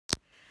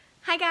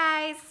Hi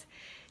guys!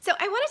 So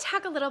I want to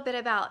talk a little bit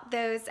about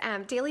those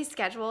daily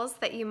schedules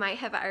that you might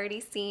have already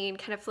seen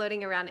kind of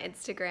floating around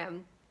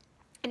Instagram.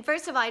 And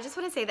first of all, I just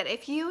want to say that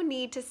if you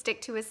need to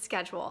stick to a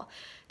schedule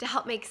to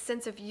help make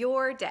sense of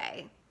your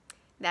day,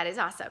 that is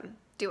awesome.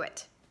 Do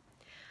it.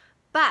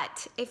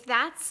 But if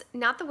that's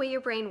not the way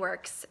your brain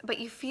works, but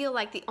you feel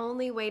like the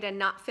only way to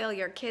not fail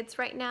your kids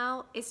right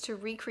now is to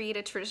recreate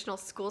a traditional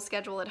school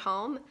schedule at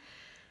home,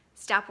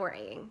 stop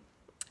worrying.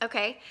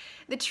 Okay?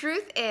 The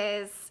truth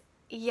is,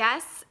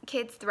 yes,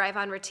 kids thrive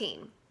on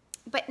routine,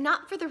 but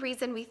not for the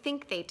reason we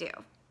think they do.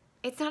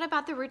 It's not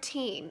about the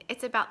routine,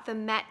 it's about the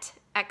met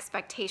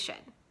expectation.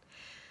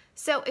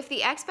 So if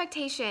the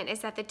expectation is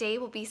that the day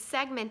will be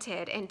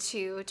segmented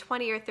into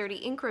 20 or 30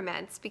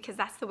 increments because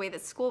that's the way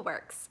that school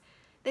works,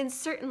 then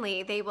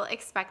certainly they will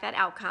expect that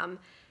outcome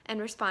and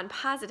respond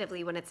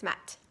positively when it's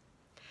met.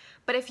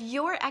 But if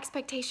your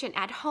expectation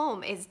at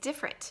home is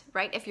different,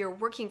 right? If you're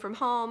working from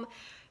home,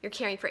 you're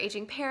caring for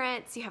aging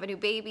parents, you have a new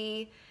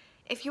baby,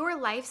 if your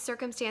life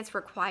circumstance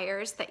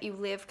requires that you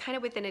live kind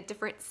of within a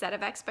different set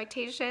of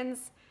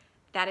expectations,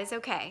 that is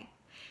okay.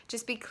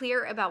 Just be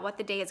clear about what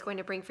the day is going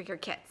to bring for your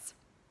kids.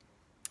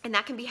 And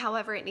that can be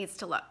however it needs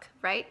to look,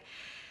 right?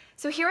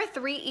 So here are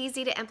 3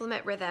 easy to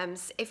implement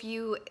rhythms if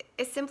you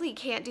simply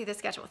can't do the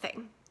schedule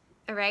thing,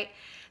 all right?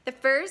 The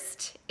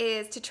first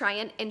is to try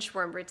an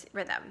inchworm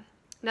rhythm.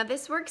 Now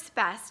this works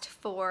best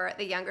for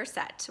the younger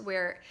set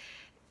where,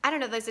 I don't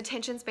know, those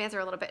attention spans are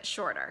a little bit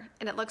shorter,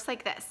 and it looks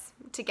like this: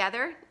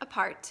 together,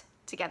 apart,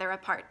 together,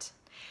 apart.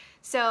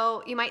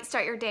 So you might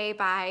start your day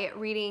by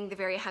reading The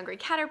Very Hungry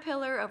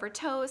Caterpillar over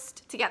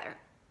toast together.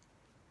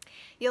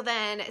 You'll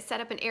then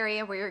set up an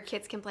area where your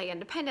kids can play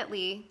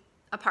independently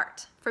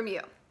apart from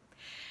you.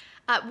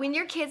 When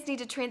your kids need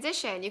to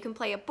transition, you can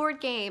play a board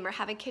game or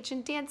have a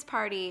kitchen dance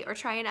party or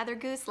try another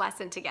goose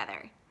lesson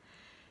together.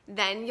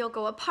 Then you'll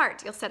go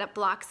apart. You'll set up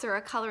blocks or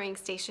a coloring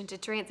station to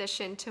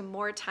transition to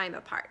more time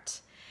apart.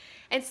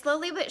 And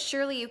slowly but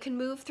surely you can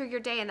move through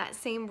your day in that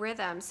same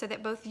rhythm so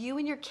that both you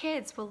and your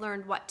kids will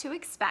learn what to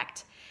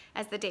expect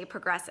as the day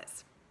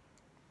progresses.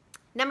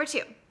 Number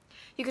 2,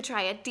 you could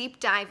try a deep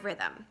dive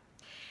rhythm.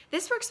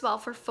 This works well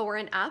for 4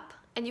 and up,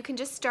 and you can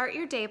just start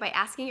your day by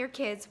asking your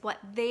kids what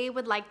they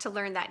would like to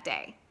learn that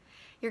day.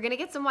 You're gonna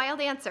get some wild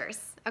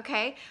answers,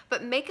 okay?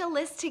 But make a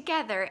list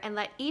together and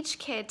let each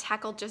kid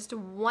tackle just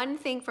one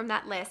thing from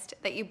that list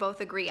that you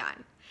both agree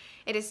on.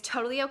 It is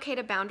totally okay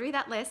to boundary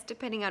that list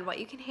depending on what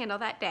you can handle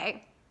that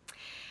day.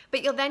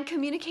 But you'll then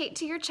communicate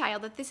to your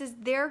child that this is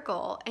their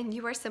goal and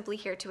you are simply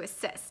here to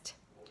assist.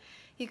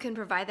 You can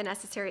provide the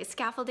necessary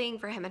scaffolding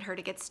for him and her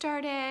to get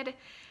started,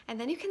 and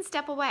then you can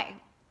step away.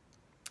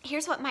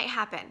 Here's what might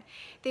happen.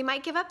 They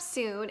might give up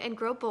soon and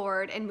grow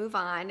bored and move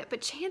on,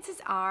 but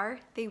chances are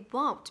they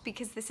won't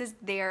because this is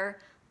their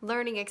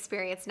learning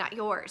experience, not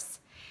yours.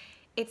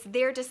 It's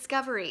their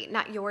discovery,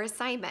 not your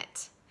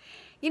assignment.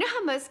 You know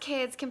how most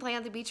kids can play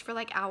on the beach for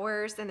like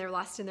hours and they're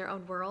lost in their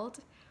own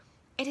world?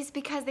 It is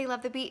because they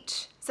love the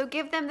beach. So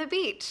give them the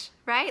beach,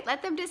 right?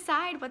 Let them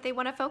decide what they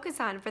want to focus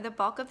on for the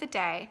bulk of the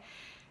day.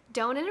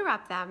 Don't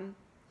interrupt them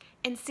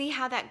and see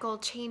how that goal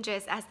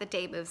changes as the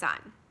day moves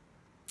on.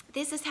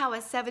 This is how a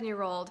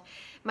 7-year-old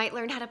might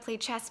learn how to play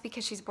chess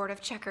because she's bored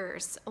of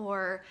checkers,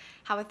 or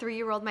how a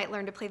 3-year-old might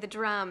learn to play the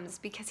drums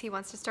because he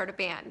wants to start a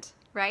band,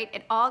 right?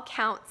 It all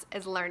counts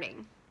as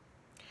learning.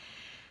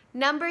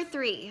 Number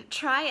 3,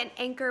 try an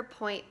anchor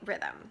point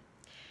rhythm.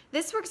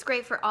 This works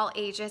great for all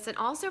ages and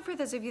also for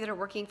those of you that are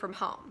working from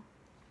home.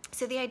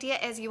 So the idea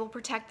is you will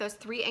protect those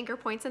 3 anchor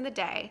points in the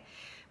day.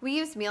 We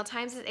use meal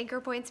times as anchor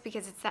points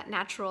because it's that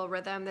natural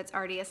rhythm that's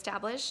already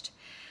established.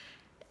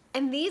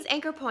 And these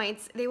anchor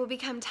points, they will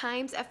become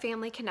times of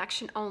family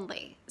connection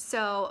only.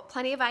 So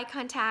plenty of eye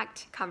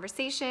contact,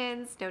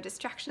 conversations, no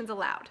distractions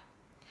allowed.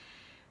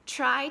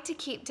 Try to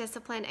keep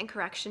discipline and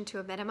correction to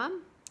a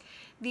minimum.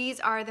 These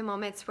are the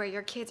moments where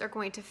your kids are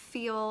going to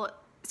feel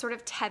sort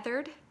of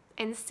tethered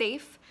and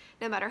safe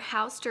no matter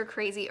how stir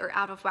crazy or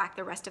out of whack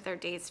the rest of their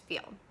days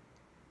feel.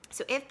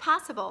 So if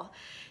possible,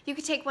 you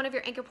could take one of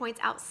your anchor points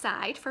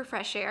outside for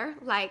fresh air,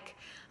 like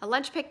a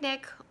lunch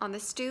picnic on the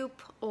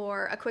stoop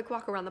or a quick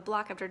walk around the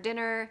block after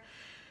dinner.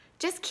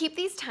 Just keep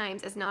these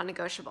times as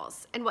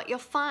non-negotiables. And what you'll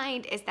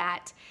find is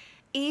that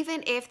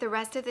even if the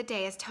rest of the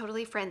day is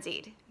totally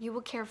frenzied, you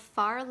will care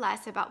far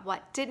less about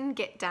what didn't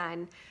get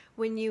done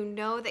when you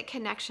know that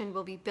connection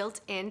will be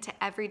built into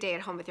every day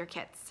at home with your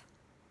kids.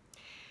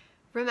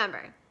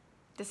 Remember,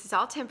 this is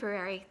all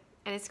temporary,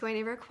 and it's going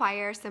to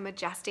require some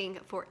adjusting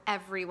for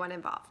everyone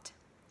involved.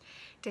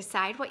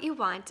 Decide what you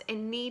want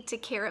and need to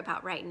care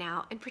about right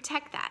now and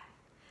protect that.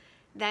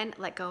 Then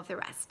let go of the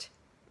rest.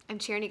 I'm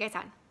cheering you guys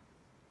on.